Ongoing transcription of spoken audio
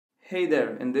Hey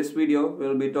there, in this video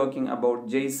we'll be talking about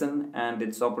JSON and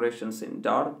its operations in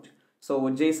Dart. So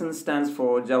JSON stands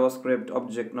for JavaScript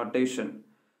Object Notation.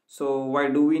 So why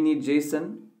do we need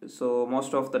JSON? So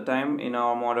most of the time in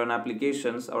our modern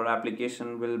applications, our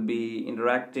application will be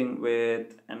interacting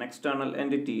with an external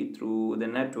entity through the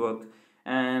network,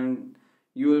 and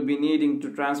you will be needing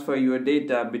to transfer your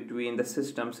data between the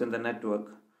systems in the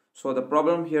network. So the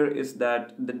problem here is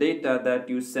that the data that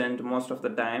you send most of the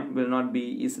time will not be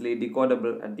easily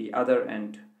decodable at the other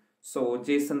end. So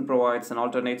JSON provides an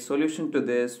alternate solution to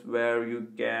this, where you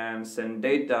can send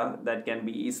data that can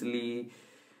be easily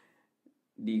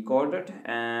decoded,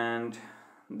 and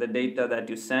the data that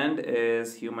you send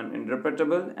is human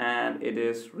interpretable and it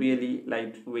is really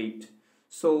lightweight.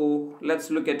 So let's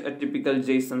look at a typical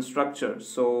JSON structure.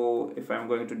 So if I'm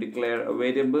going to declare a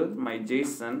variable, my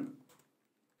JSON,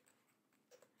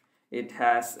 it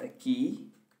has a key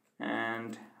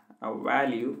and a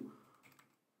value.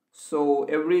 So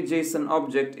every JSON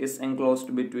object is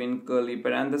enclosed between curly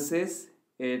parentheses.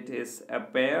 It is a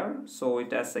pair, so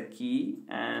it has a key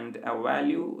and a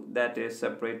value that is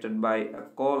separated by a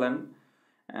colon.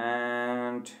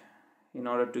 And in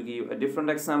order to give a different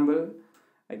example,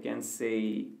 I can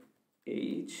say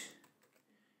age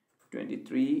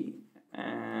 23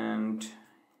 and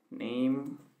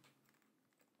name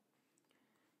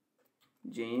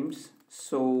James.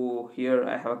 So here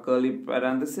I have a curly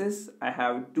parenthesis. I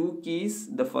have two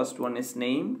keys. The first one is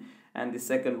name and the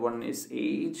second one is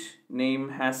age.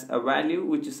 Name has a value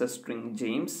which is a string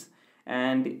James,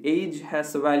 and age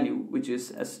has a value which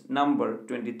is a number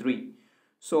 23.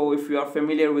 So if you are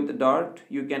familiar with the Dart,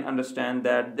 you can understand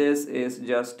that this is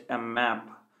just a map.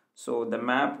 So the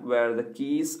map where the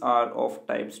keys are of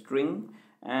type string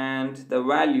and the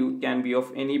value can be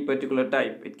of any particular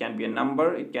type. It can be a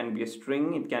number, it can be a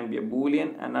string, it can be a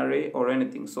boolean, an array, or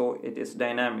anything. So it is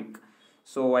dynamic.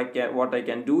 So what I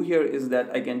can do here is that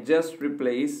I can just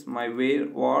replace my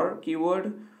var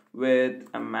keyword with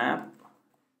a map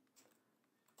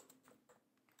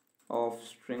of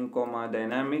string comma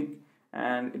dynamic,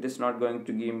 and it is not going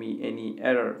to give me any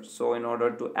error. So in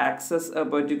order to access a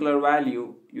particular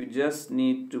value, you just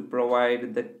need to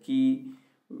provide the key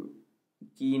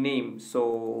name.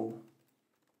 So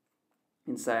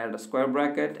inside a square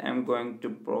bracket, I'm going to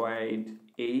provide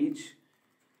age,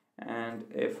 and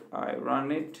if I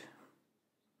run it,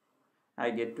 I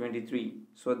get 23.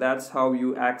 So that's how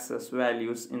you access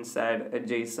values inside a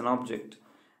JSON object.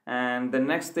 And the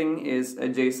next thing is a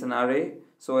JSON array.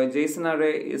 So a JSON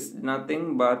array is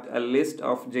nothing but a list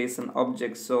of JSON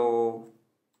objects. So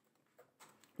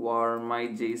for my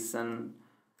JSON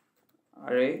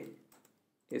array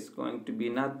is going to be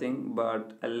nothing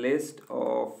but a list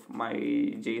of my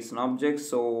JSON objects.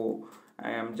 So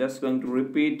I am just going to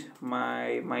repeat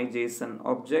my JSON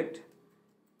object,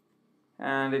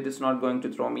 and it is not going to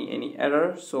throw me any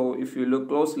error. So if you look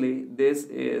closely, this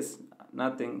is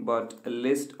nothing but a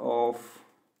list of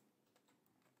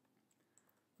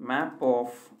map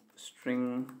of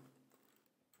string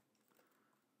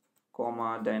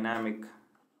comma dynamic.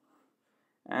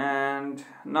 And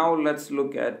now let's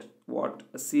look at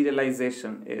what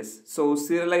serialization is. So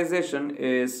serialization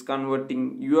is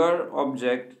converting your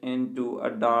object into a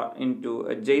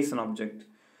JSON object.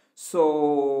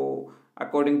 So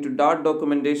according to Dart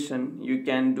documentation, you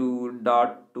can do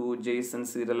Dart to JSON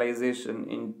serialization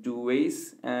in two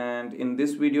ways, and in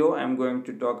this video I'm going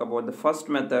to talk about the first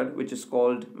method, which is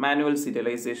called manual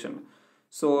serialization.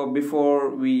 So before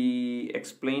we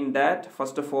explain that,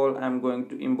 first of all I'm going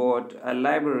to import a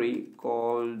library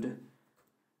called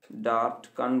Dart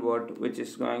convert, which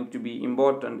is going to be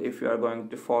important if you are going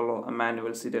to follow a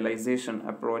manual serialization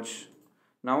approach.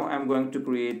 Now I'm going to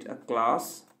create a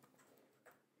class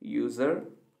user,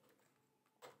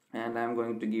 and I'm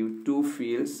going to give two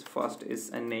fields. First is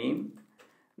a name,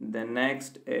 the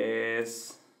next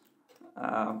is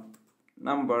a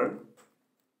number,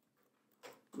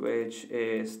 which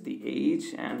is the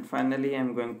age, and finally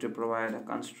I'm going to provide a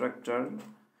constructor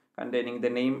containing the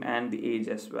name and the age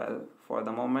as well. For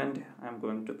the moment I'm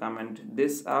going to comment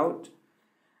this out.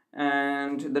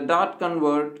 And the Dart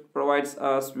convert provides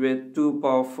us with two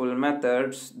powerful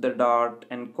methods, the Dart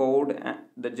encode,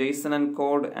 the JSON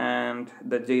encode, and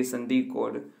the JSON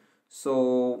decode.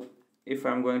 So if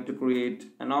I'm going to create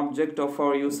an object of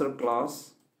our user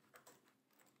class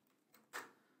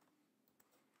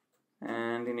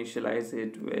and initialize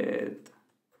it with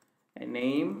a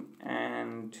name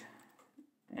and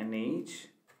an age.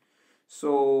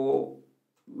 So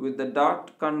with the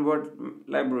Dart convert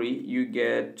library, you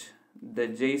get the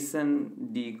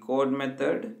JSON decode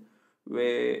method,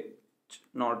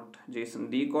 not JSON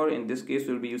decode. In this case,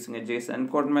 we'll be using a JSON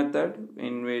encode method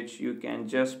in which you can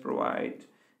just provide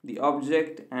the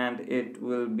object and it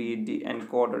will be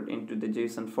encoded into the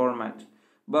JSON format.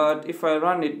 But if I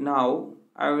run it now,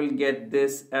 I will get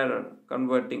this error,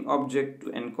 converting object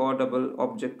to encodable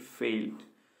object failed.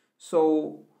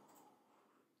 So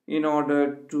in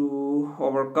order to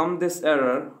overcome this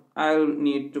error, I'll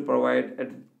need to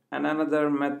provide another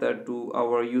method to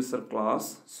our user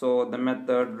class. So the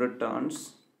method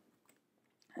returns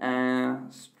a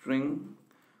string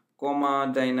comma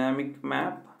dynamic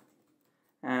map,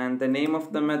 and the name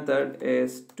of the method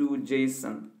is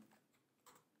toJSON,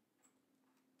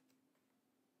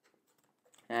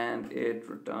 and it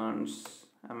returns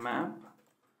a map.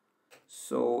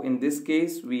 So in this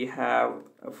case, we have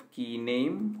a key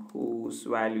name whose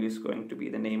value is going to be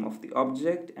the name of the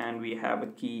object, and we have a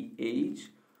key age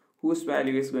whose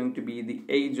value is going to be the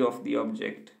age of the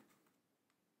object.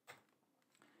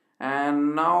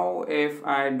 And now if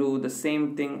I do the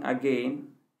same thing again,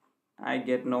 I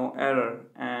get no error.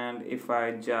 And if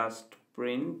I just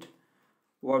print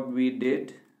what we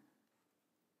did,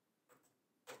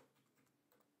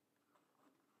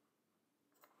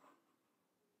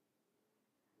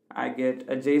 I get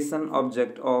a JSON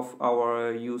object of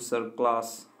our user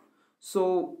class.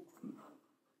 So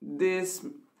the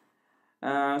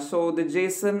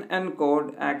JSON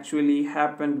encode actually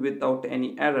happened without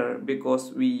any error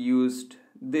because we used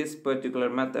this particular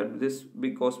method,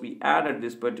 because we added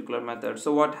this particular method.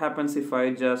 So what happens if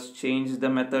I just change the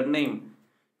method name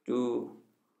to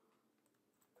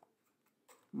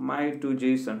my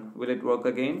toJSON? Will it work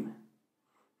again?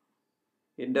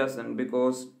 It doesn't,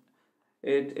 because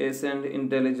it isn't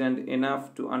intelligent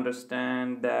enough to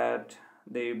understand that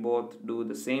they both do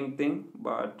the same thing,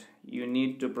 but you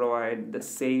need to provide the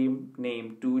same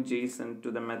name toJSON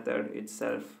to the method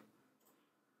itself,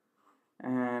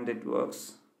 and it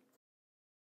works.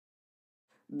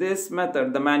 This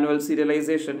method, the manual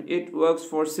serialization, it works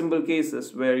for simple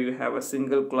cases where you have a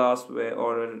single class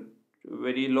or a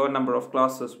very low number of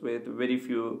classes with very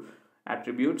few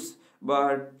attributes.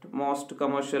 But most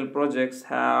commercial projects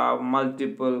have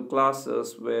multiple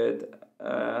classes with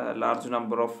a large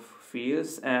number of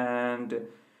fields, and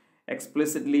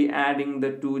explicitly adding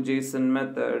the toJSON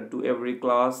method to every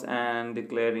class and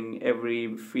declaring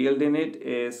every field in it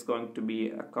is going to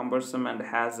be a cumbersome and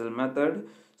hassle method.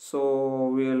 So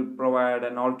we'll provide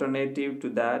an alternative to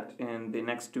that in the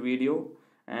next video,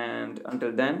 and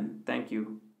until then, thank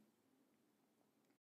you.